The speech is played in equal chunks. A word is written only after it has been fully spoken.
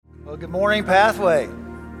Well, good morning, Pathway.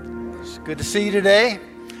 It's good to see you today.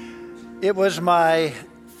 It was my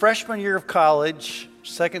freshman year of college,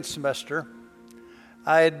 second semester.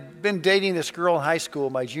 I had been dating this girl in high school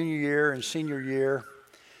my junior year and senior year,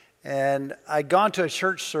 and I'd gone to a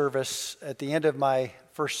church service at the end of my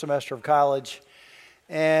first semester of college,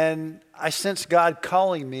 and I sensed God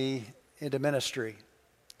calling me into ministry.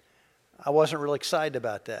 I wasn't really excited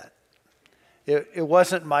about that. It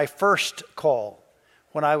wasn't my first call.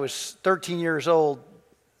 When I was 13 years old,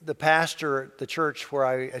 the pastor at the church where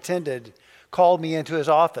I attended called me into his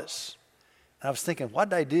office. And I was thinking, what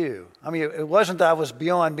did I do? I mean, it wasn't that I was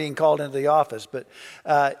beyond being called into the office, but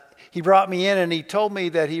he brought me in and he told me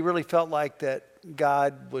that he really felt like that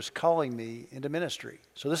God was calling me into ministry.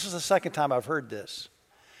 So this is the second time I've heard this.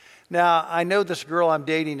 Now, I know this girl I'm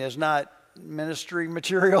dating is not ministry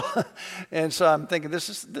material, and so I'm thinking,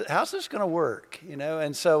 how's this going to work?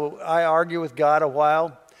 And so I argue with God a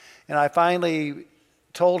while, and I finally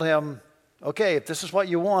told him, okay, if this is what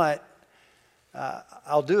you want,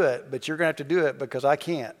 I'll do it, but you're going to have to do it because I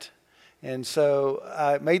can't. And so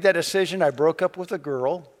I made that decision. I broke up with a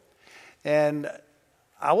girl, and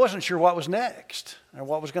I wasn't sure what was next and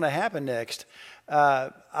what was going to happen next.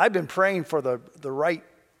 I've been praying for the right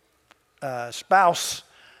spouse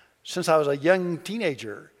since I was a young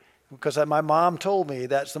teenager, because my mom told me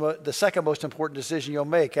that's the second most important decision you'll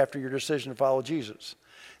make after your decision to follow Jesus.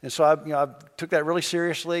 And so I took that really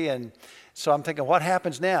seriously, and so I'm thinking, what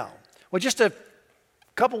happens now? Well, just a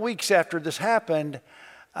couple weeks after this happened,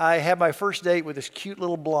 I had my first date with this cute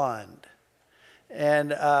little blonde,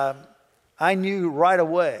 and I knew right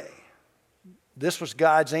away this was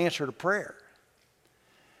God's answer to prayer.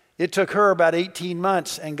 It took her about 18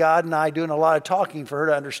 months and God and I doing a lot of talking for her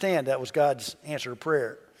to understand that was God's answer to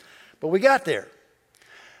prayer. But we got there.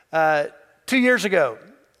 2 years ago,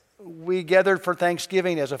 we gathered for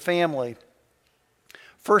Thanksgiving as a family.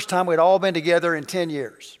 First time we'd all been together in 10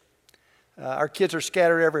 years. Our kids are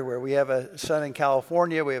scattered everywhere. We have a son in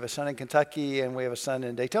California, we have a son in Kentucky, and we have a son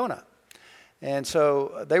in Daytona. And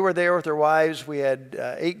so they were there with their wives. We had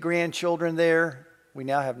 8 grandchildren there. We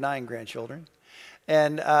now have 9 grandchildren.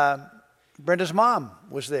 And Brenda's mom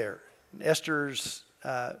was there. Esther's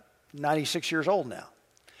 96 years old now.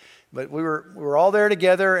 But we were all there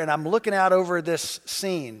together, and I'm looking out over this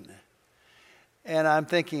scene, and I'm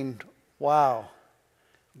thinking, wow,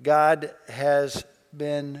 God has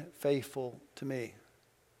been faithful to me.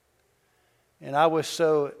 And I was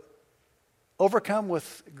so overcome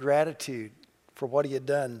with gratitude for what he had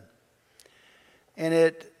done. And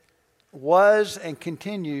it was and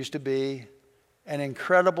continues to be an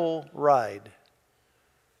incredible ride,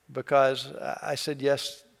 because I said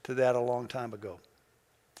yes to that a long time ago.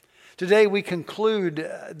 Today we conclude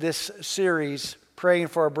this series, Praying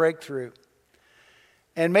for a Breakthrough.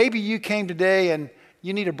 And maybe you came today and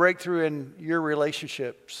you need a breakthrough in your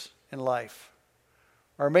relationships in life.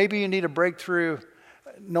 Or maybe you need a breakthrough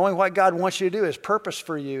knowing what God wants you to do, His purpose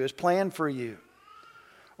for you, His plan for you.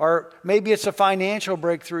 Or maybe it's a financial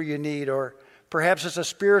breakthrough you need, or perhaps it's a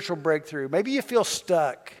spiritual breakthrough. Maybe you feel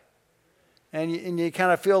stuck and you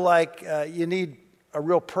kind of feel like you need a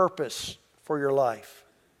real purpose for your life.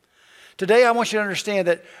 Today I want you to understand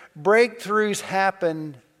that breakthroughs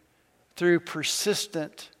happen through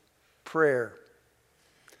persistent prayer.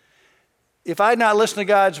 If I had not listened to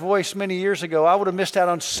God's voice many years ago, I would have missed out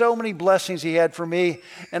on so many blessings He had for me,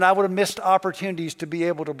 and I would have missed opportunities to be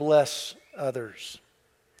able to bless others.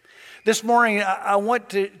 This morning, I want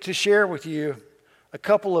to share with you a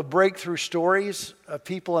couple of breakthrough stories of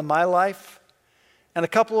people in my life and a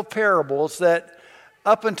couple of parables that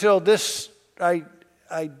up until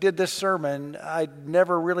I did this sermon, I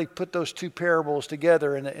never really put those two parables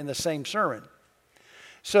together in the same sermon.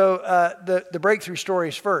 So the breakthrough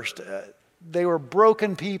stories first. They were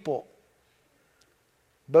broken people.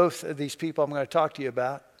 Both of these people I'm going to talk to you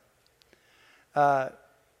about.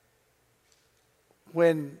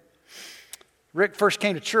 When Rick first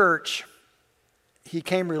came to church, he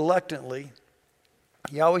came reluctantly.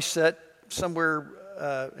 He always sat somewhere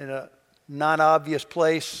in a non-obvious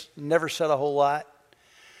place, never said a whole lot.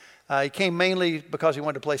 He came mainly because he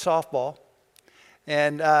wanted to play softball.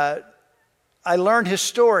 And I learned his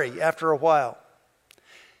story after a while.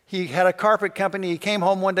 He had a carpet company. He came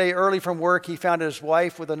home one day early from work. He found his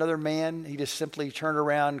wife with another man. He just simply turned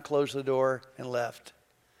around, closed the door, and left.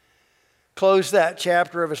 Closed that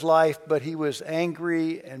chapter of his life, but he was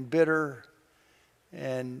angry and bitter.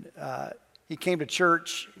 And he came to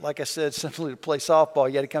church, like I said, simply to play softball.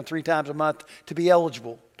 You had to come 3 times a month to be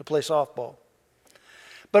eligible to play softball.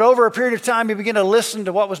 But over a period of time, he began to listen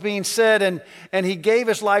to what was being said, and he gave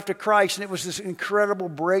his life to Christ, and it was this incredible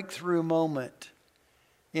breakthrough moment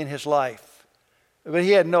in his life. But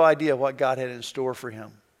he had no idea what God had in store for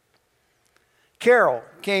him. Carol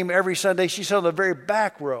came every Sunday. She sat on the very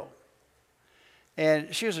back row.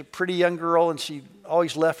 And she was a pretty young girl, and she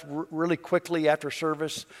always left really quickly after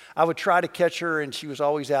service. I would try to catch her, and she was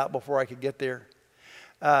always out before I could get there.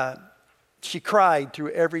 She cried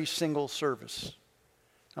through every single service.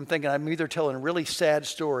 I'm thinking I'm either telling really sad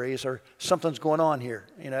stories or something's going on here,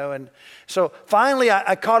 And so finally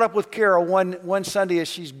I caught up with Carol one Sunday as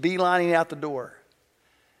she's beelining out the door.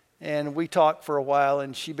 And we talked for a while,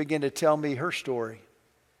 and she began to tell me her story.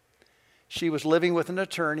 She was living with an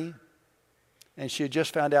attorney, and she had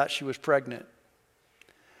just found out she was pregnant.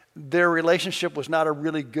 Their relationship was not a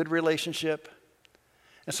really good relationship.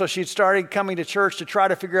 And so she had started coming to church to try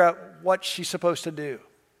to figure out what she's supposed to do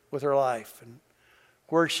with her life and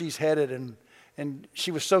where she's headed, and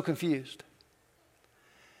she was so confused.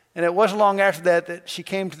 And it wasn't long after that she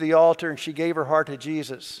came to the altar and she gave her heart to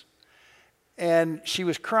Jesus. And she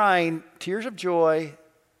was crying tears of joy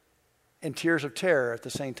and tears of terror at the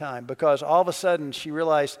same time, because all of a sudden she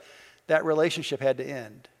realized that relationship had to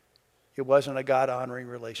end. It wasn't a God-honoring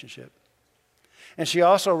relationship. And she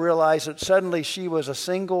also realized that suddenly she was a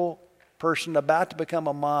single person about to become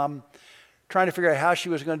a mom, trying to figure out how she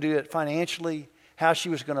was going to do it financially, how she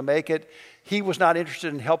was going to make it. He was not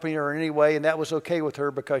interested in helping her in any way, and that was okay with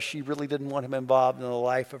her because she really didn't want him involved in the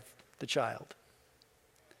life of the child.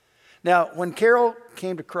 Now, when Carol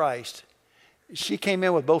came to Christ, she came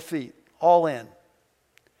in with both feet, all in.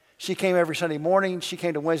 She came every Sunday morning. She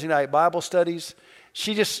came to Wednesday night Bible studies.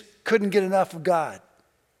 She just couldn't get enough of God.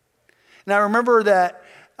 And I remember that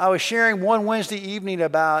I was sharing one Wednesday evening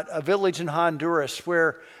about a village in Honduras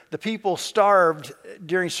where the people starved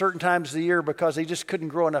during certain times of the year because they just couldn't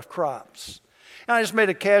grow enough crops. And I just made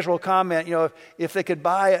a casual comment, if they could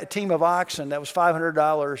buy a team of oxen, that was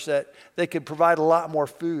 $500, that they could provide a lot more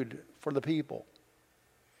food for the people.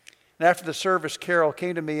 And after the service, Carol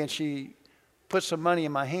came to me and she put some money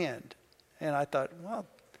in my hand. And I thought, well,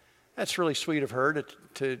 that's really sweet of her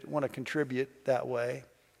to want to contribute that way.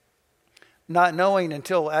 Not knowing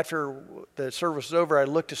until after the service was over, I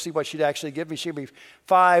looked to see what she'd actually give me. She'd be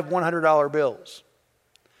 5 $100 bills.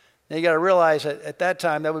 Now you got to realize that at that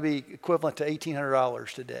time that would be equivalent to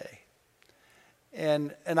 $1,800 today.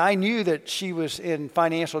 And I knew that she was in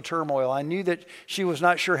financial turmoil. I knew that she was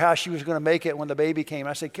not sure how she was going to make it when the baby came.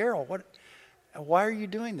 I said, Carol, why are you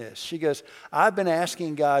doing this? She goes, I've been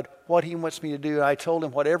asking God what he wants me to do. And I told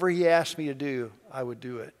him whatever he asked me to do, I would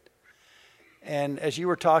do it. And as you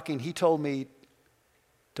were talking, he told me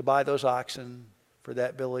to buy those oxen for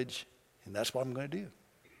that village, and that's what I'm going to do.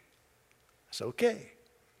 It's okay.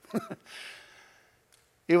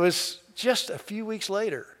 It was just a few weeks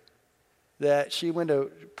later that she went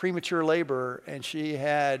to premature labor, and she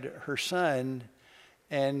had her son,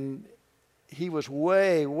 and he was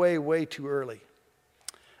way, way, way too early.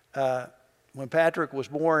 When Patrick was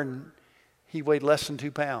born, he weighed less than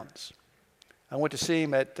 2 pounds. I went to see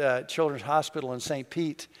him at Children's Hospital in St.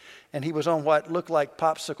 Pete, and he was on what looked like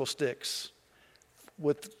popsicle sticks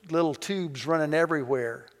with little tubes running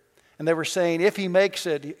everywhere. And they were saying if he makes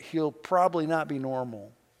it, he'll probably not be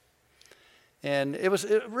normal. And it was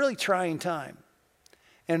a really trying time.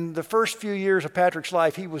 And the first few years of Patrick's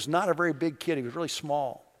life, he was not a very big kid. He was really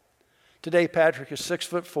small. Today, Patrick is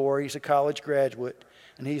 6'4". He's a college graduate,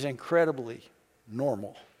 and he's incredibly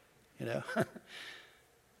normal,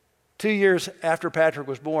 2 years after Patrick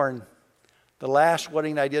was born, the last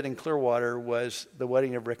wedding I did in Clearwater was the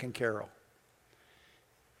wedding of Rick and Carol.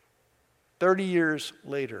 30 years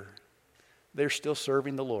later, they're still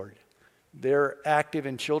serving the Lord. They're active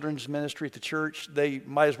in children's ministry at the church. They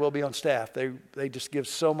might as well be on staff. They just give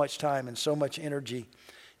so much time and so much energy,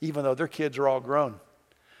 even though their kids are all grown.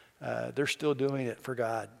 They're still doing it for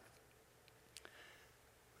God.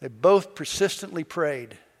 They both persistently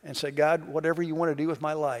prayed and said, God, whatever you want to do with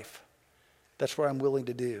my life, that's what I'm willing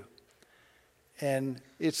to do. And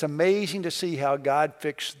it's amazing to see how God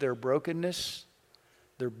fixed their brokenness,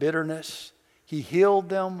 their bitterness. He healed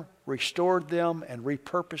them, restored them, and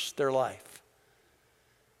repurposed their life.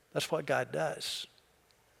 That's what God does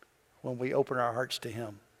when we open our hearts to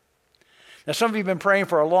him. Now, some of you have been praying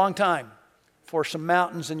for a long time for some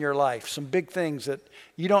mountains in your life, some big things that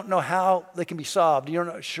you don't know how they can be solved. You're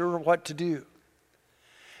not sure what to do.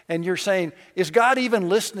 And you're saying, is God even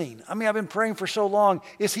listening? I've been praying for so long.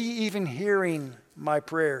 Is he even hearing my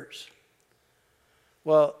prayers?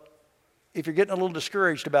 Well, if you're getting a little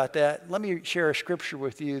discouraged about that, let me share a scripture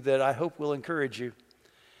with you that I hope will encourage you.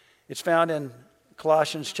 It's found in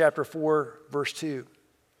Colossians chapter 4, verse 2.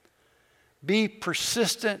 Be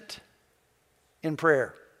persistent in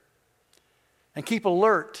prayer and keep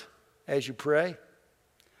alert as you pray,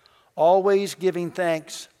 always giving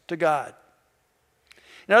thanks to God.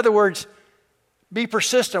 In other words, be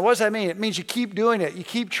persistent. What does that mean? It means you keep doing it. You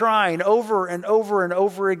keep trying over and over and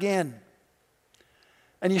over again.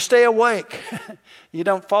 And you stay awake. You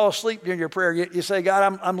don't fall asleep during your prayer. You say,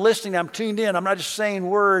 God, I'm listening. I'm tuned in. I'm not just saying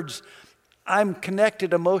words. I'm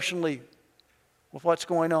connected emotionally with what's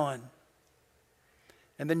going on.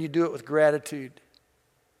 And then you do it with gratitude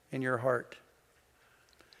in your heart.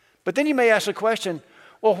 But then you may ask the question,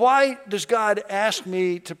 well, why does God ask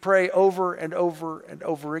me to pray over and over and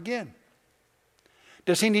over again?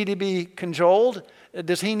 Does he need to be cajoled?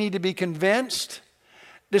 Does he need to be convinced?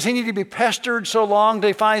 Does he need to be pestered so long that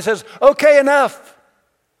he finally says, okay, enough,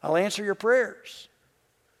 I'll answer your prayers?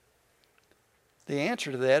 The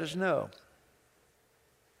answer to that is no.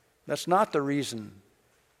 That's not the reason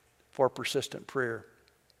for persistent prayer.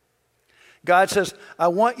 God says, I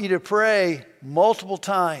want you to pray multiple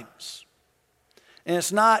times. And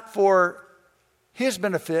it's not for his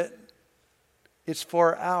benefit, it's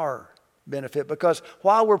for our benefit. Because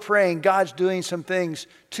while we're praying, God's doing some things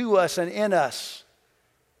to us and in us,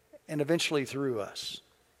 and eventually through us.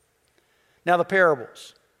 Now the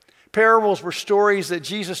parables. Parables were stories that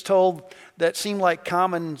Jesus told that seemed like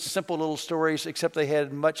common, simple little stories, except they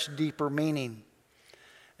had much deeper meaning.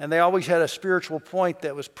 And they always had a spiritual point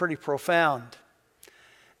that was pretty profound.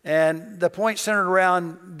 And the point centered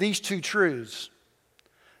around these two truths.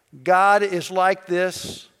 God is like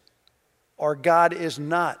this, or God is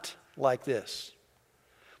not like this.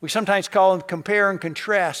 We sometimes call them compare and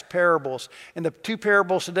contrast parables. And the two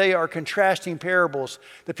parables today are contrasting parables.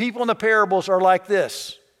 The people in the parables are like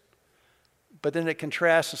this. But then it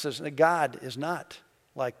contrasts and says that God is not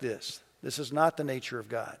like this. This is not the nature of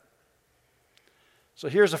God. So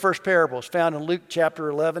here's the first parable. It's found in Luke chapter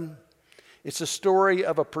 11. It's a story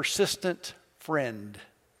of a persistent friend.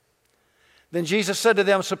 Then Jesus said to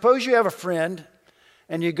them, suppose you have a friend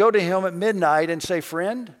and you go to him at midnight and say,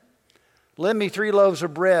 friend, lend me 3 loaves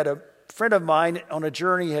of bread. A friend of mine on a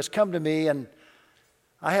journey has come to me and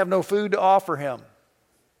I have no food to offer him.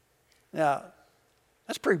 Now,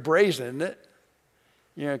 that's pretty brazen, isn't it?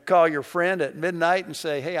 You know, call your friend at midnight and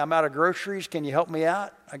say, hey, I'm out of groceries. Can you help me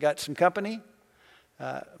out? I got some company.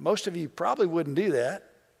 Most of you probably wouldn't do that.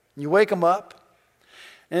 You wake them up.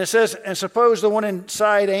 And it says, and suppose the one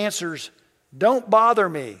inside answers, don't bother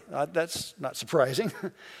me. That's not surprising.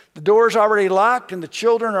 The door's already locked and the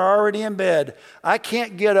children are already in bed. I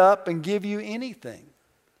can't get up and give you anything.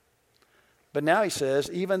 But now he says,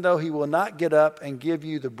 even though he will not get up and give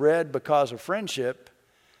you the bread because of friendship,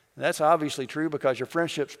 and that's obviously true because your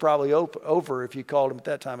friendship's probably over if you called him at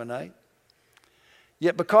that time of night.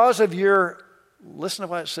 Yet because of your, listen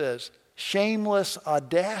to what it says, shameless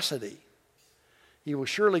audacity, he will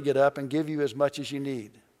surely get up and give you as much as you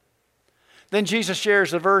need. Then Jesus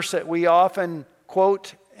shares the verse that we often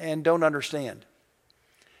quote and don't understand.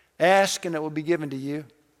 Ask and it will be given to you.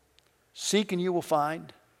 Seek and you will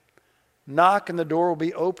find. Knock and the door will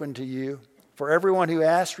be opened to you. For everyone who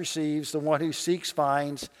asks receives, the one who seeks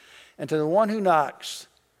finds, and to the one who knocks,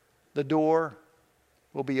 the door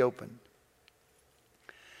will be opened.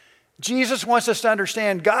 Jesus wants us to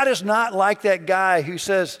understand God is not like that guy who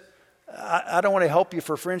says, I don't want to help you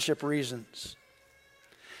for friendship reasons.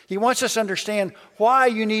 He wants us to understand why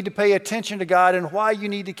you need to pay attention to God and why you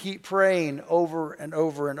need to keep praying over and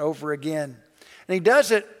over and over again. And he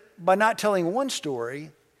does it by not telling one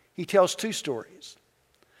story, he tells 2 stories.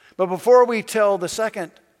 But before we tell the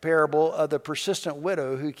second parable of the persistent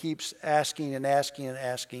widow who keeps asking and asking and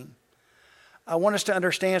asking, I want us to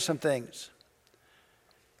understand some things.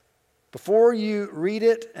 Before you read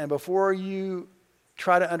it and before you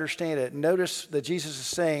try to understand it, notice that Jesus is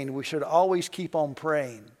saying we should always keep on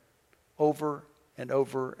praying over and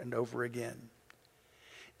over and over again.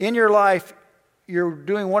 In your life, you're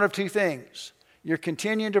doing one of 2 things. You're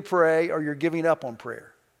continuing to pray or you're giving up on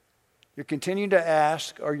prayer. You're continuing to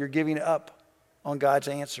ask or you're giving up on God's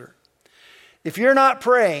answer. If you're not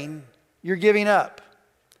praying, you're giving up.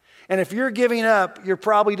 And if you're giving up, you're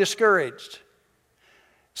probably discouraged.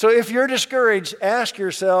 So if you're discouraged, ask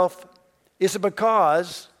yourself, is it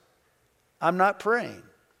because I'm not praying?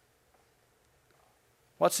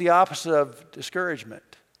 What's the opposite of discouragement?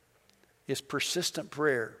 It's persistent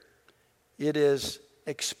prayer. It is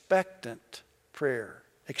expectant prayer,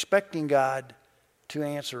 expecting God to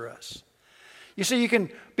answer us. You see, you can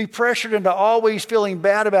be pressured into always feeling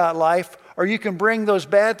bad about life, or you can bring those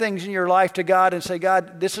bad things in your life to God and say,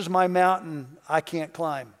 God, this is my mountain I can't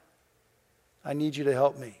climb. I need you to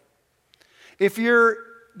help me. If you're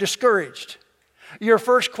discouraged, your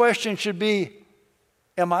first question should be,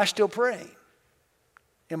 am I still praying?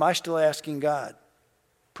 Am I still asking God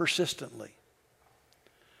persistently?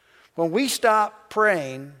 When we stop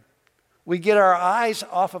praying, we get our eyes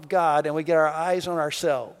off of God and we get our eyes on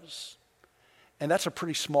ourselves. And that's a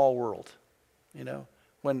pretty small world,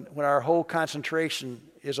 when our whole concentration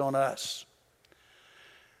is on us.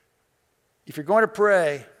 If you're going to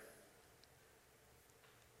pray,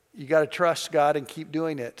 you got to trust God and keep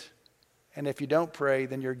doing it. And if you don't pray,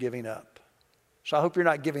 then you're giving up. So I hope you're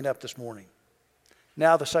not giving up this morning.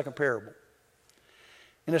 Now the second parable.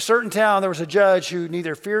 In a certain town, there was a judge who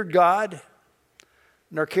neither feared God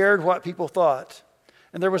nor cared what people thought.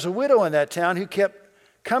 And there was a widow in that town who kept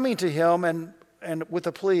coming to him and with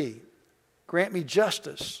a plea, grant me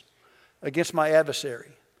justice against my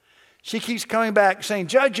adversary. She keeps coming back saying,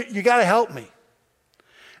 Judge, you got to help me.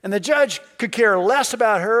 And the judge could care less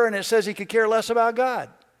about her, and it says he could care less about God.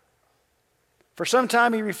 For some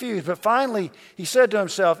time he refused, but finally he said to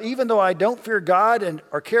himself, even though I don't fear God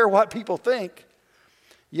or care what people think,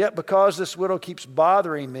 yet because this widow keeps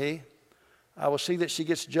bothering me, I will see that she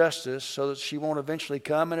gets justice so that she won't eventually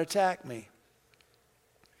come and attack me.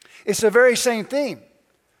 It's the very same theme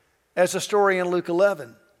as the story in Luke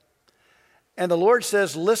 11. And the Lord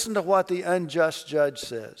says, listen to what the unjust judge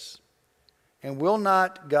says. And will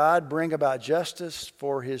not God bring about justice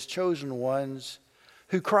for his chosen ones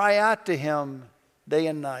who cry out to him day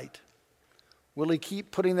and night? Will he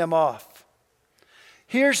keep putting them off?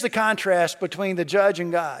 Here's the contrast between the judge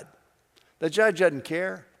and God. The judge doesn't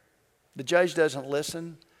care. The judge doesn't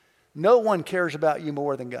listen. No one cares about you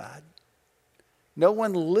more than God. No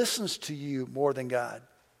one listens to you more than God.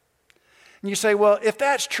 And you say, well, if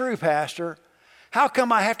that's true, Pastor, how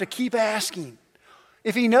come I have to keep asking?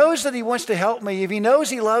 If he knows that he wants to help me, if he knows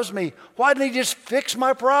he loves me, why didn't he just fix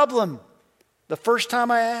my problem the first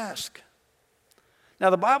time I ask? Now,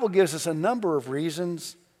 the Bible gives us a number of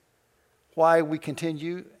reasons why we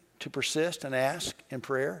continue to persist and ask in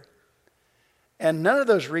prayer. And none of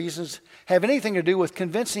those reasons have anything to do with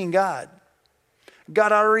convincing God.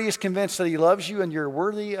 God already is convinced that he loves you and you're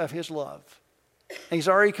worthy of his love. And he's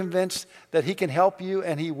already convinced that he can help you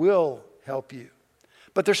and he will help you.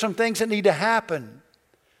 But there's some things that need to happen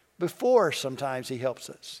before sometimes he helps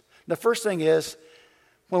us. The first thing is,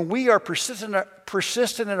 when we are persistent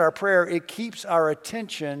in our prayer, it keeps our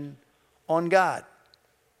attention on God.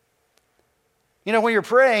 When you're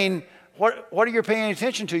praying, what are you paying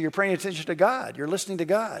attention to? You're paying attention to God. You're listening to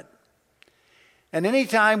God. And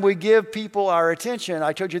anytime we give people our attention,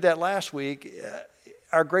 I told you that last week,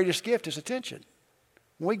 our greatest gift is attention.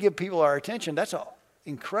 When we give people our attention, that's an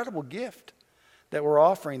incredible gift that we're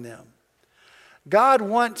offering them. God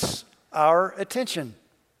wants our attention.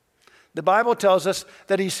 The Bible tells us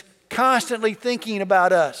that he's constantly thinking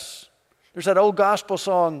about us. There's that old gospel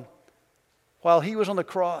song, while he was on the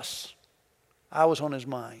cross, I was on his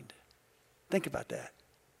mind. Think about that.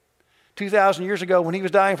 2,000 years ago, when he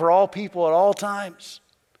was dying for all people at all times,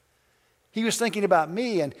 he was thinking about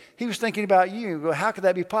me and he was thinking about you. Well, how could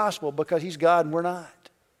that be possible? Because he's God and we're not.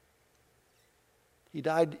 He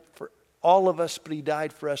died for all of us, but he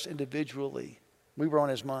died for us individually. We were on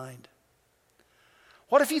his mind.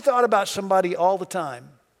 What if you thought about somebody all the time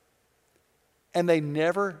and they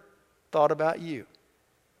never thought about you?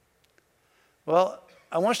 Well,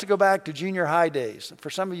 I want us to go back to junior high days. For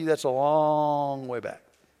some of you, that's a long way back.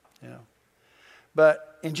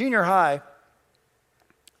 But in junior high,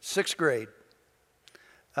 6th grade,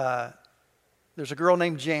 there's a girl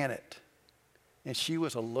named Janet, and she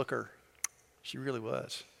was a looker. She really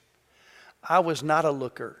was. I was not a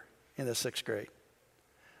looker in the 6th grade.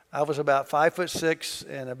 I was about 5'6"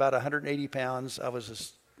 and about 180 pounds. I was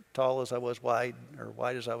as tall as I was wide, or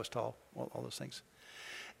wide as I was tall, all those things.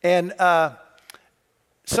 And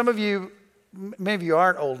some of you, many of you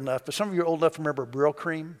aren't old enough, but some of you are old enough to remember Brill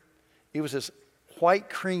cream. It was this white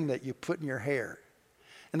cream that you put in your hair.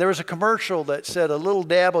 And there was a commercial that said, a little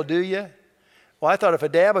dab will do you. Well, I thought if a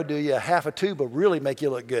dab would do you, half a tube would really make you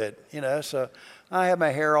look good, So I had my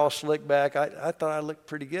hair all slicked back. I thought I looked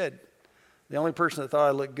pretty good. The only person that thought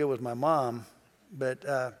I looked good was my mom. But,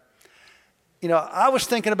 I was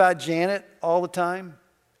thinking about Janet all the time,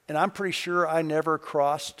 and I'm pretty sure I never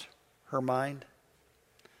crossed her mind.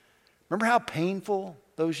 Remember how painful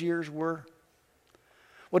those years were?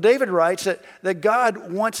 Well, David writes that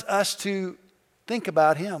God wants us to think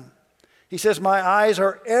about him. He says, my eyes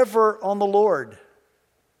are ever on the Lord.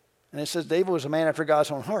 And it says David was a man after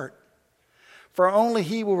God's own heart. For only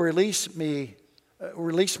he will release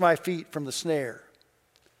my feet from the snare.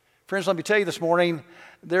 Friends, let me tell you this morning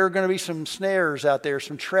there are going to be some snares out there,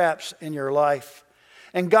 some traps in your life.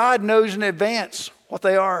 And God knows in advance what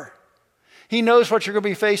they are. He knows what you're going to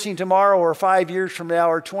be facing tomorrow or 5 years from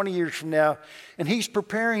now or 20 years from now. And He's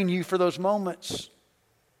preparing you for those moments.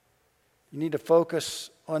 You need to focus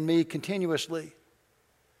on me continuously.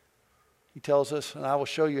 He tells us, and I will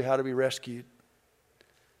show you how to be rescued.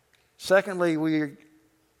 Secondly, we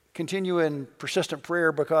continue in persistent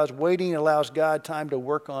prayer because waiting allows God time to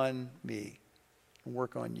work on me and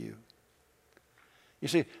work on you. You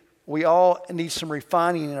see, we all need some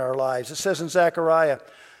refining in our lives. It says in Zechariah,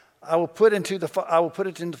 I will put it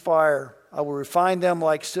into fire. I will refine them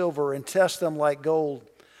like silver and test them like gold.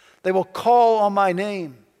 They will call on my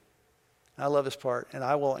name. I love this part. And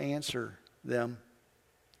I will answer them.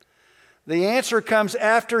 The answer comes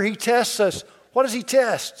after He tests us. What does He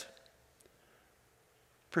test?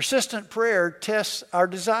 Persistent prayer tests our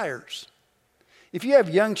desires. If you have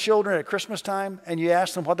young children at Christmas time and you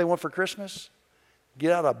ask them what they want for Christmas,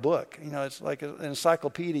 get out a book. You know, it's like an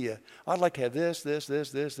encyclopedia. I'd like to have this.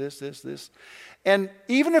 And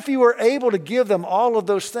even if you were able to give them all of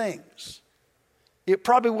those things, it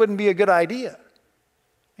probably wouldn't be a good idea.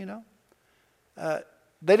 You know,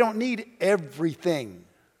 they don't need everything.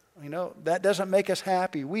 You know, that doesn't make us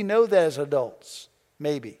happy. We know that as adults,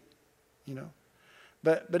 maybe, you know.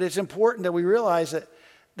 But it's important that we realize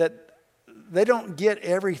that they don't get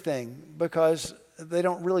everything because they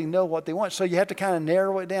don't really know what they want. So you have to kind of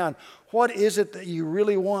narrow it down. What is it that you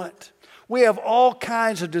really want? We have all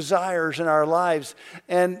kinds of desires in our lives.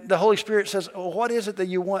 And the Holy Spirit says, oh, what is it that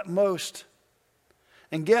you want most?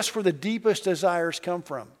 And guess where the deepest desires come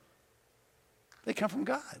from? They come from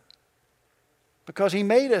God. Because He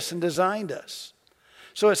made us and designed us.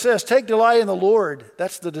 So it says, take delight in the Lord.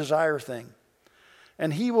 That's the desire thing.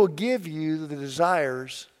 And He will give you the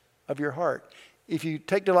desires of your heart. If you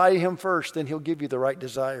take delight in Him first, then He'll give you the right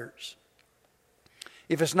desires.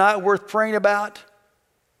 If it's not worth praying about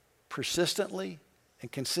persistently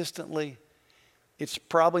and consistently, it's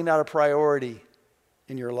probably not a priority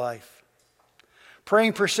in your life.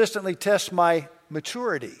 Praying persistently tests my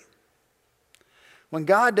maturity. When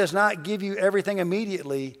God does not give you everything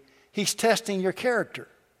immediately, He's testing your character.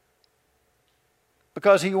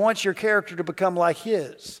 Because He wants your character to become like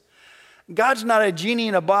His. God's not a genie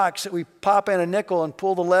in a box that we pop in a nickel and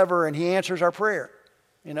pull the lever and He answers our prayer.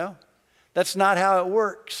 You know? That's not how it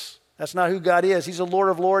works. That's not who God is. He's the Lord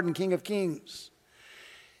of Lords and King of Kings.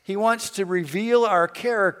 He wants to reveal our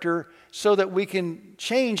character so that we can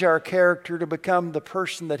change our character to become the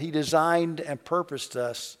person that He designed and purposed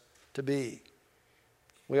us to be.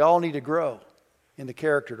 We all need to grow in the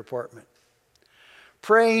character department.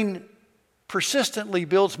 Praying persistently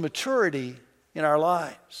builds maturity in our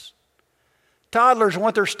lives. Toddlers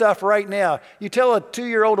want their stuff right now. You tell a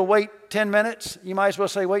 2-year-old to wait 10 minutes, you might as well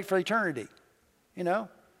say wait for eternity. You know?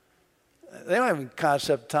 They don't have any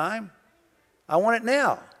concept of time. I want it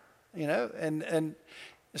now. You know? And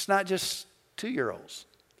it's not just 2-year-olds.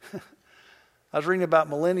 I was reading about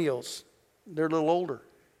millennials. They're a little older.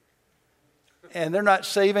 And they're not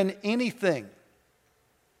saving anything.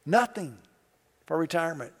 Nothing for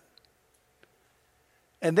retirement.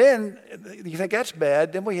 And then, you think that's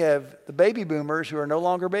bad, then we have the baby boomers who are no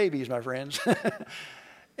longer babies, my friends.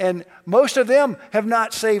 And most of them have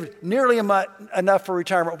not saved nearly enough for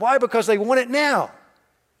retirement. Why? Because they want it now.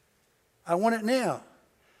 I want it now.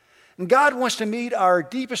 And God wants to meet our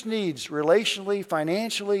deepest needs relationally,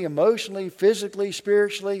 financially, emotionally, physically,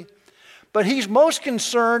 spiritually. But He's most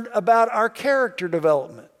concerned about our character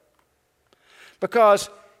development.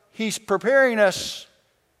 Because He's preparing us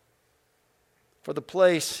for the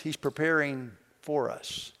place He's preparing for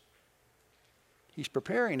us. He's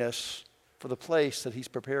preparing us for the place that He's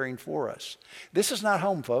preparing for us. This is not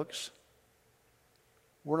home, folks.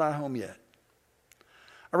 We're not home yet.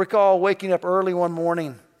 I recall waking up early one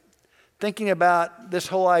morning thinking about this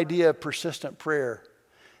whole idea of persistent prayer.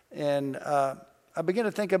 And I began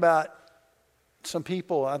to think about some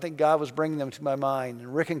people. I think God was bringing them to my mind.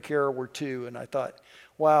 And Rick and Kara were too. And I thought,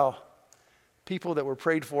 wow, people that were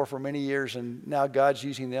prayed for many years, and now God's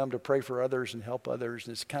using them to pray for others and help others.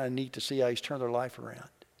 And it's kind of neat to see how He's turned their life around.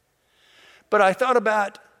 But I thought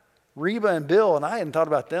about Reba and Bill, and I hadn't thought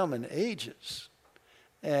about them in ages.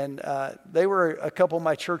 And they were a couple of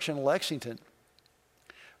my church in Lexington.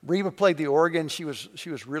 Reba played the organ. She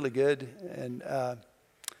was really good. And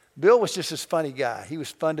Bill was just this funny guy. He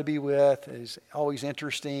was fun to be with. He's always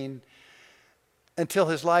interesting until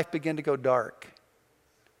his life began to go dark.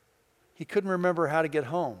 He couldn't remember how to get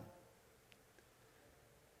home.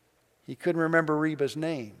 He couldn't remember Reba's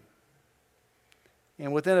name.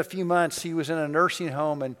 And within a few months, he was in a nursing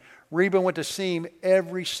home, and Reba went to see him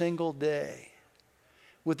every single day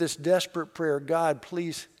with this desperate prayer, God,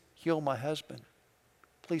 please heal my husband.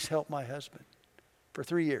 Please help my husband. For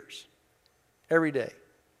 3 years, every day.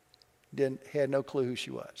 Had no clue who she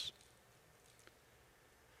was.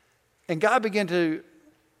 And God began to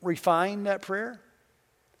refine that prayer.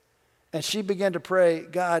 And she began to pray,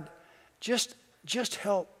 God, just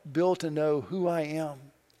help Bill to know who I am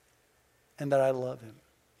and that I love him.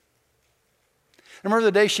 I remember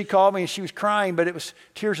the day she called me and she was crying, but it was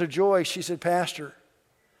tears of joy. She said, Pastor,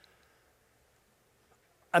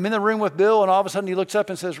 I'm in the room with Bill, and all of a sudden he looks up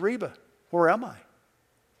and says, Reba, where am I?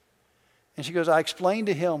 And she goes, I explained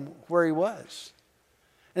to him where he was.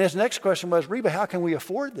 And his next question was, Reba, how can we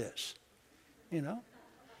afford this? You know?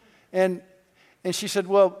 And she said,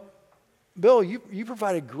 well, Bill, you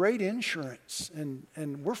provided great insurance,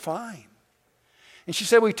 and we're fine. And she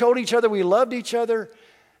said, we told each other we loved each other,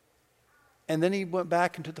 and then he went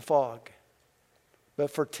back into the fog. But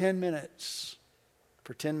for 10 minutes,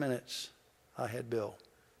 I had Bill.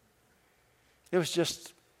 It was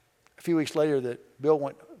just a few weeks later that Bill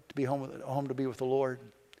went to be home to be with the Lord.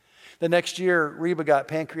 The next year, Reba got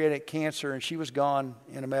pancreatic cancer, and she was gone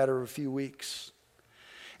in a matter of a few weeks.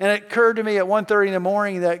 And it occurred to me at 1:30 in the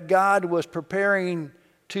morning that God was preparing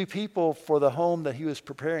two people for the home that he was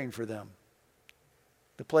preparing for them,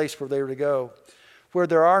 the place where they were to go, where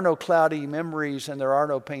there are no cloudy memories and there are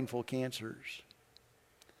no painful cancers.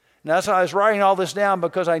 And that's why I was writing all this down,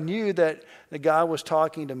 because I knew that God was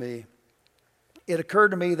talking to me. It occurred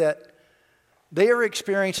to me that they are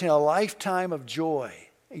experiencing a lifetime of joy,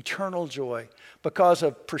 eternal joy, because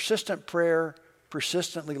of persistent prayer,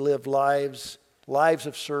 persistently lived lives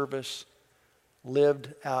of service,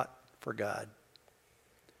 lived out for God.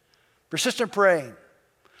 Persistent praying,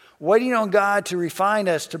 waiting on God to refine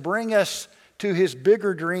us, to bring us to his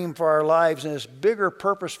bigger dream for our lives and his bigger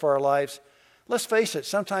purpose for our lives. Let's face it,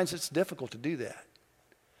 sometimes it's difficult to do that,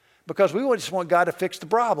 because we just want God to fix the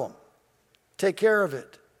problem, take care of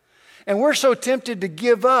it. And we're so tempted to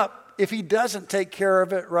give up if he doesn't take care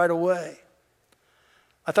of it right away.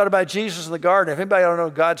 I thought about Jesus in the garden. If anybody don't know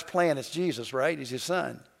God's plan, it's Jesus, right? He's his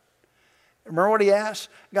son. Remember what he asked?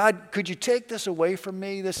 God, could you take this away from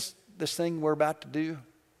me, this thing we're about to do?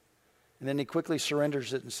 And then he quickly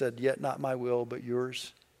surrenders it and said, yet not my will, but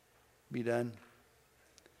yours be done.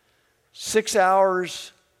 6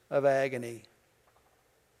 hours of agony.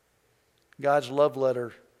 God's love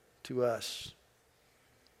letter to us.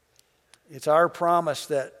 It's our promise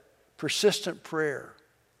that persistent prayer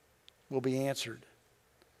will be answered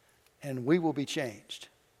and we will be changed.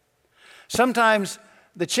 Sometimes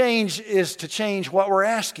the change is to change what we're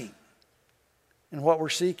asking and what we're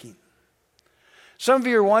seeking. Some of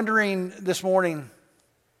you are wondering this morning,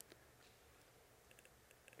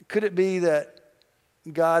 could it be that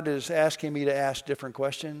God is asking me to ask different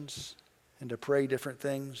questions and to pray different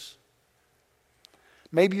things?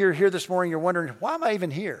 Maybe you're here this morning, you're wondering, why am I even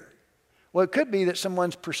here? Well, it could be that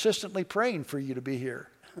someone's persistently praying for you to be here.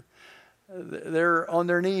 They're on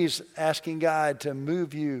their knees asking God to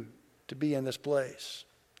move you to be in this place.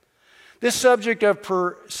 This subject of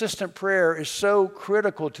persistent prayer is so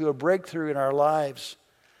critical to a breakthrough in our lives,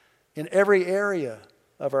 in every area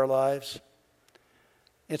of our lives.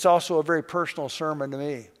 It's also a very personal sermon to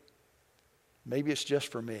me. Maybe it's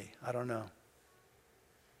just for me. I don't know.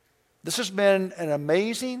 This has been an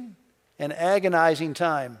amazing and agonizing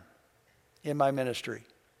time in my ministry.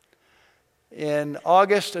 In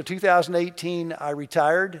August of 2018, I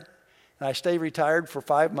retired, and I stayed retired for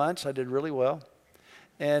 5 months. I did really well.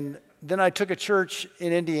 And then I took a church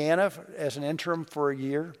in Indiana as an interim for a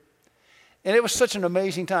year. And it was such an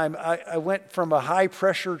amazing time. I went from a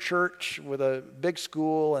high-pressure church with a big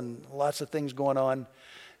school and lots of things going on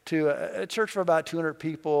to a church of about 200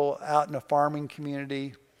 people out in a farming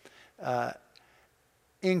community.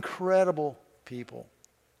 Incredible people.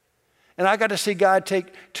 And I got to see God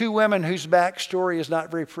take two women whose backstory is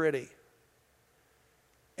not very pretty,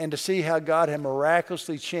 and to see how God had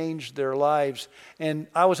miraculously changed their lives. And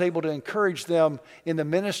I was able to encourage them in the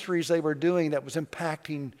ministries they were doing that was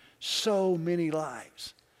impacting so many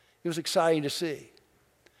lives. It was exciting to see.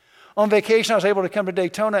 On vacation, I was able to come to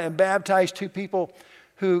Daytona and baptize two people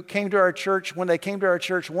who came to our church. When they came to our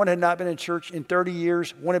church, one had not been in church in 30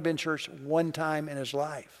 years. One had been in church one time in his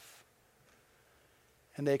life.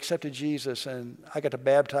 And they accepted Jesus, and I got to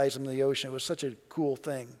baptize them in the ocean. It was such a cool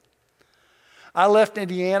thing. I left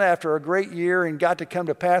Indiana after a great year and got to come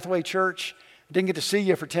to Pathway Church. Didn't get to see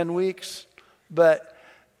you for 10 weeks, but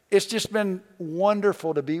it's just been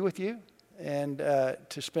wonderful to be with you and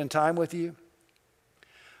to spend time with you.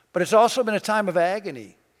 But it's also been a time of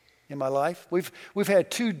agony in my life. We've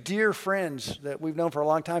had two dear friends that we've known for a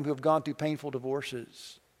long time who have gone through painful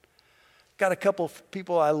divorces. Got a couple of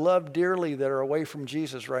people I love dearly that are away from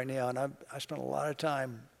Jesus right now, and I spent a lot of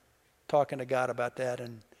time talking to God about that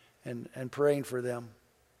and praying for them.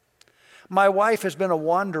 My wife has been a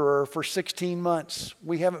wanderer for 16 months.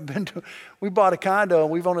 We bought a condo and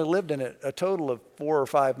we've only lived in it a total of 4 or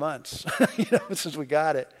 5 months, since we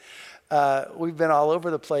got it. We've been all over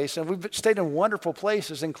the place, and we've stayed in wonderful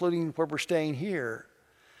places, including where we're staying here,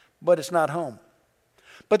 but it's not home.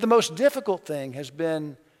 But the most difficult thing has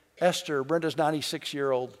been Esther, Brenda's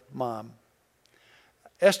 96-year-old mom.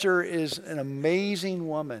 Esther is an amazing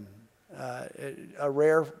woman, a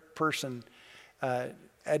rare person.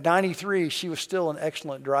 At 93, she was still an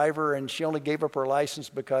excellent driver, and she only gave up her license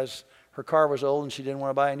because her car was old and she didn't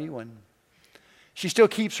want to buy a new one. She still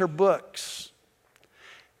keeps her books.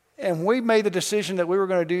 And we made the decision that we were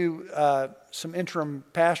going to do some interim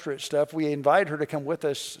pastorate stuff. We invited her to come with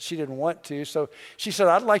us. She didn't want to. So she said,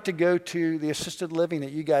 I'd like to go to the assisted living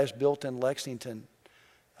that you guys built in Lexington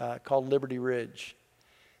called Liberty Ridge.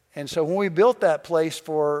 And so when we built that place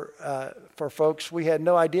for folks, we had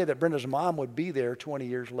no idea that Brenda's mom would be there 20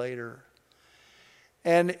 years later.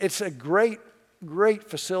 And it's a great, great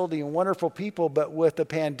facility and wonderful people, but with the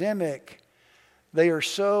pandemic, they are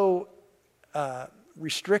so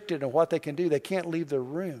restricted in what they can do. They can't leave their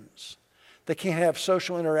rooms. They can't have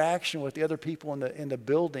social interaction with the other people in the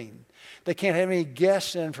building. They can't have any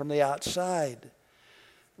guests in from the outside.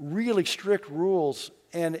 Really strict rules,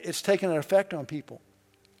 and it's taken an effect on people.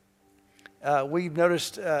 We've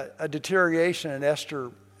noticed a deterioration in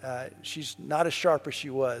Esther. She's not as sharp as she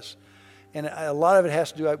was. And a lot of it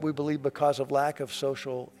has to do, we believe, because of lack of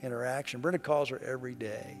social interaction. Brenda calls her every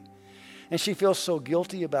day. And she feels so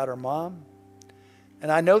guilty about her mom.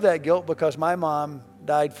 And I know that guilt because my mom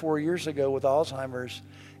died 4 years ago with Alzheimer's.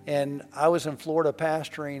 And I was in Florida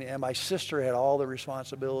pastoring, and my sister had all the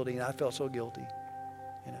responsibility, and I felt so guilty.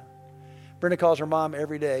 Brenda calls her mom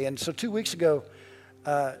every day. And so 2 weeks ago,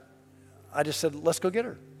 I just said, let's go get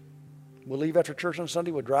her. We'll leave after church on Sunday.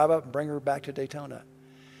 We'll drive up and bring her back to Daytona.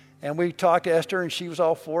 And we talked to Esther, and she was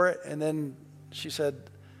all for it. And then she said,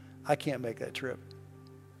 I can't make that trip.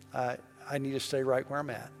 I need to stay right where I'm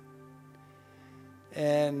at.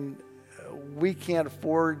 And we can't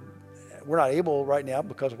afford, we're not able right now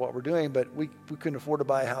because of what we're doing, but we couldn't afford to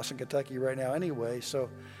buy a house in Kentucky right now anyway. So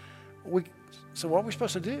what are we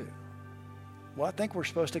supposed to do? Well, I think we're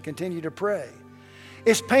supposed to continue to pray.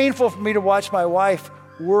 It's painful for me to watch my wife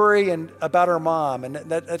worry about her mom, and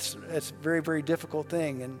that's a very, very difficult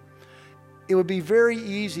thing. And it would be very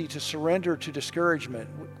easy to surrender to discouragement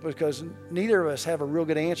because neither of us have a real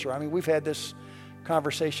good answer. I mean, we've had this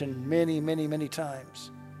conversation many, many, many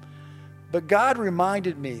times. But God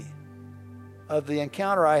reminded me of the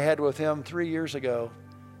encounter I had with him 3 years ago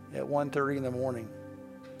at 1:30 in the morning.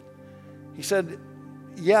 He said,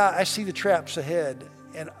 yeah, I see the traps ahead,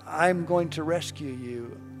 and I'm going to rescue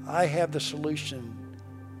you. I have the solution.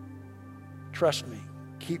 Trust me.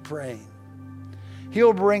 Keep praying.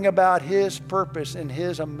 He'll bring about his purpose in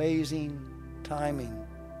his amazing timing.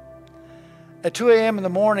 At 2 a.m. in the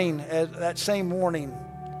morning, that same morning,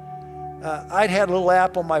 I'd had a little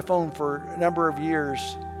app on my phone for a number of years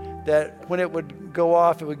that when it would go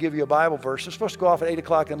off, it would give you a Bible verse. It's supposed to go off at 8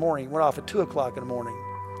 o'clock in the morning. It went off at 2 o'clock in the morning.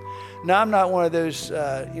 Now, I'm not one of those,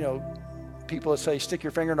 people that say, stick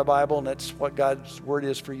your finger in the Bible and that's what God's word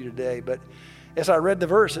is for you today. But as I read the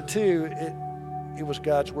verse at 2, it was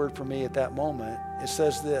God's word for me at that moment. It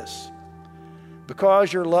says this,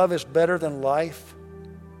 because your love is better than life,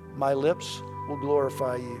 my lips will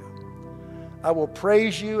glorify you. I will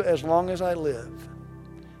praise you as long as I live,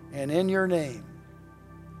 and in your name,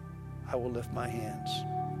 I will lift my hands.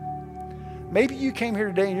 Maybe you came here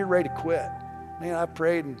today and you're ready to quit. Man, I've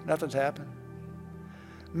prayed and nothing's happened.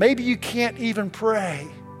 Maybe you can't even pray.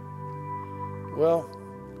 Well,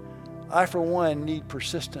 I, for one, need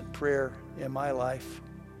persistent prayer in my life.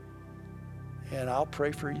 And I'll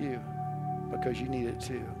pray for you because you need it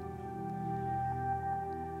too.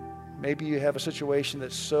 Maybe you have a situation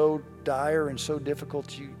that's so dire and so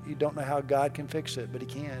difficult you don't know how God can fix it, but he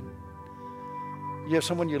can. You have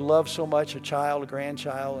someone you love so much, a child, a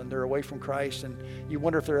grandchild, and they're away from Christ, and you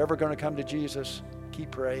wonder if they're ever going to come to Jesus.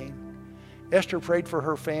 Keep praying. Esther prayed for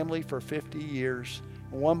her family for 50 years.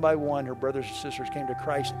 One by one, her brothers and sisters came to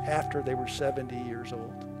Christ after they were 70 years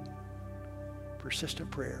old.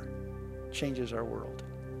 Persistent prayer changes our world.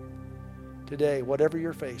 Today, whatever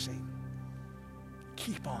you're facing,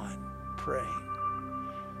 keep on praying.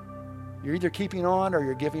 You're either keeping on or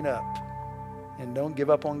you're giving up. And don't give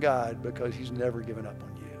up on God because he's never given up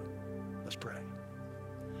on you. Let's pray.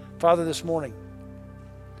 Father, this morning,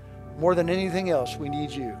 more than anything else, we need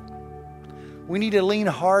you. We need to lean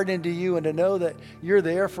hard into you and to know that you're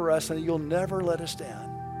there for us and that you'll never let us down.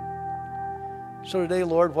 So today,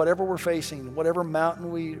 Lord, whatever we're facing, whatever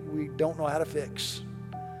mountain we don't know how to fix,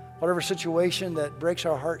 whatever situation that breaks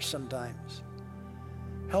our hearts sometimes,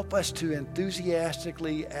 help us to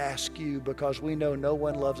enthusiastically ask you, because we know no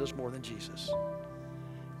one loves us more than Jesus.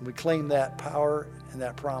 And we claim that power and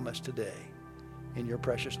that promise today in your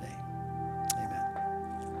precious name. Amen.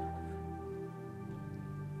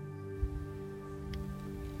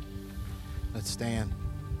 Let's stand.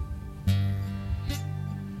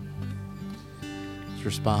 Let's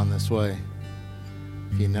respond this way.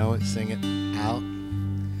 If you know it, sing it out.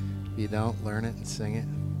 If you don't, learn it and sing it.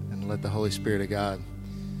 And let the Holy Spirit of God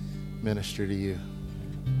minister to you.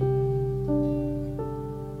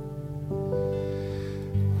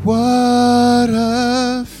 What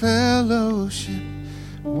a fellowship,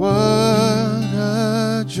 what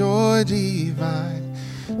a joy divine,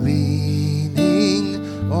 leaning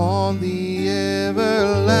on the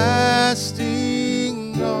everlasting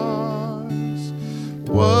arms.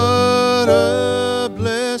 What a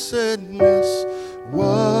blessedness, what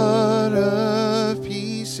a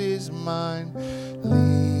peace is mine,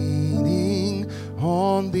 leaning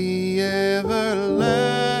on the everlasting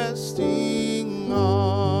arms.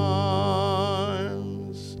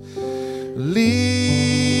 Leaning,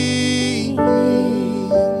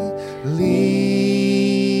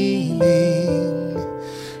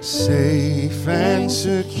 safe and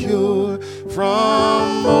secure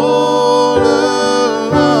from all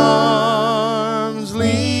alarms.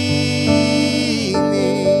 Leaning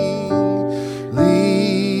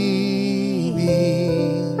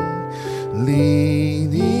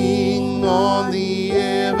on the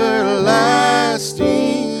everlasting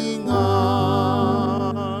arms.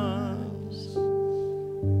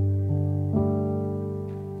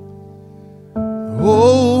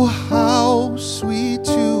 Oh, how sweet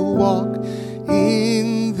to walk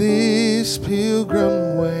in this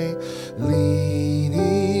pilgrim way,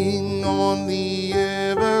 leaning on the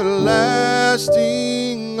everlasting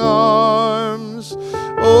arms.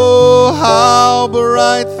 Oh, how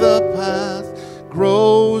bright the path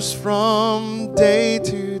grows from day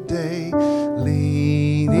to day,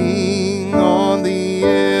 leaning on the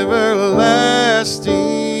everlasting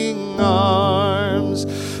arms.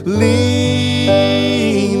 Leaning,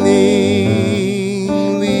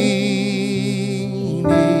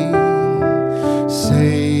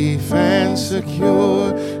 safe and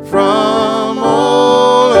secure from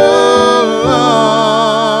all alarms.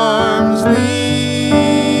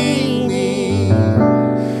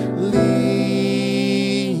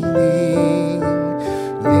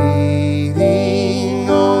 Leaning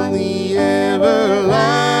on the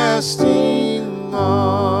everlasting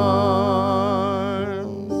arms.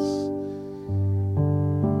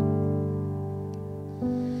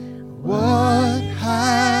 What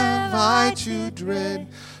have I to dread?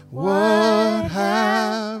 What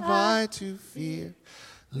have I to fear?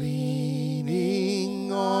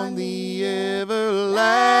 Leaning on the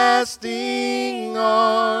everlasting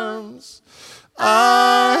arms.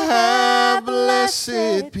 I have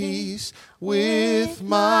blessed peace with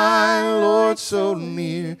my Lord so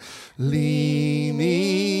near,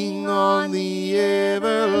 leaning on the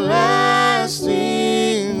everlasting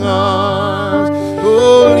arms.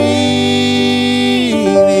 Oh, leaning,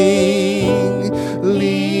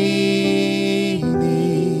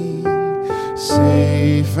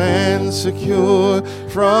 safe and secure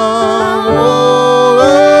from all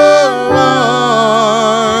alarms.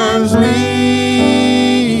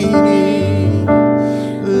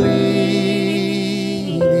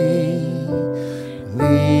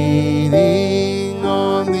 Leaning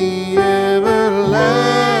on the everlasting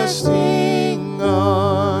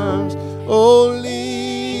arms. Oh, leaning,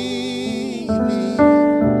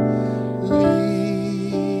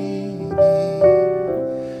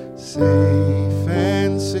 safe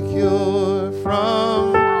and secure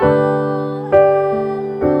from.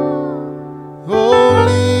 Oh,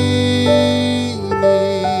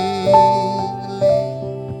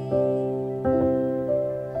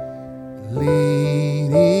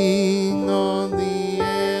 leaning on the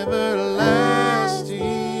everlasting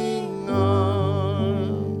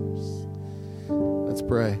arms. Let's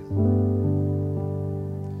pray.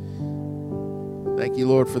 Thank you,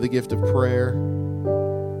 Lord, for the gift of prayer.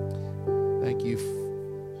 Thank you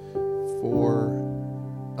for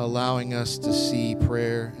allowing us to see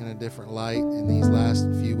prayer in a different light in these last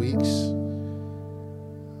few weeks.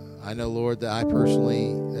 I know, Lord, that I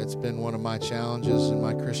personally, that's been one of my challenges in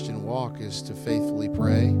my Christian walk, is to faithfully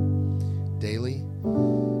pray daily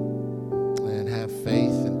and have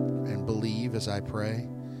faith and believe as I pray.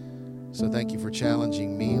 So thank you for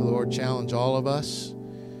challenging me, Lord. Challenge all of us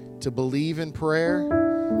to believe in prayer,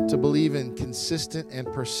 to believe in consistent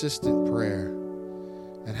and persistent prayer,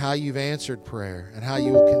 and how you've answered prayer and how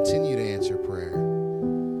you will continue to answer prayer.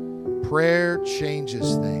 Prayer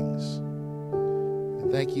changes things.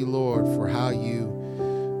 And thank you, Lord, for how you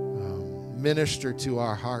minister to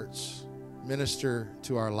our hearts, minister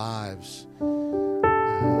to our lives,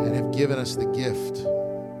 and have given us the gift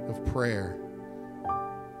of prayer.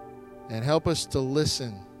 And help us to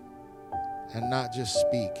listen and not just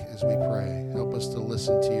speak as we pray. Help us to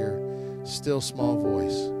listen to your still small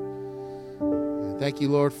voice. And thank you,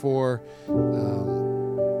 Lord, for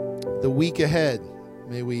the week ahead.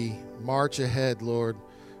 May we march ahead, Lord,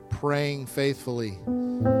 praying faithfully,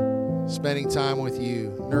 spending time with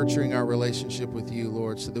you, nurturing our relationship with you,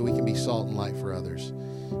 Lord, so that we can be salt and light for others.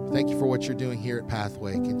 Thank you for what you're doing here at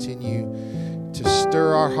Pathway. Continue to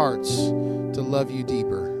stir our hearts to love you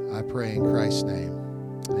deeper. I pray in Christ's name.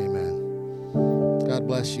 Amen. God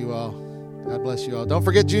bless you all. God bless you all. Don't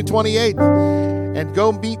forget June 28th. And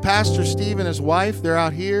go meet Pastor Steve and his wife. They're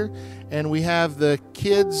out here. And we have the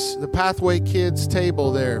kids, the Pathway Kids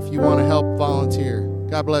table there if you want to help volunteer.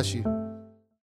 God bless you.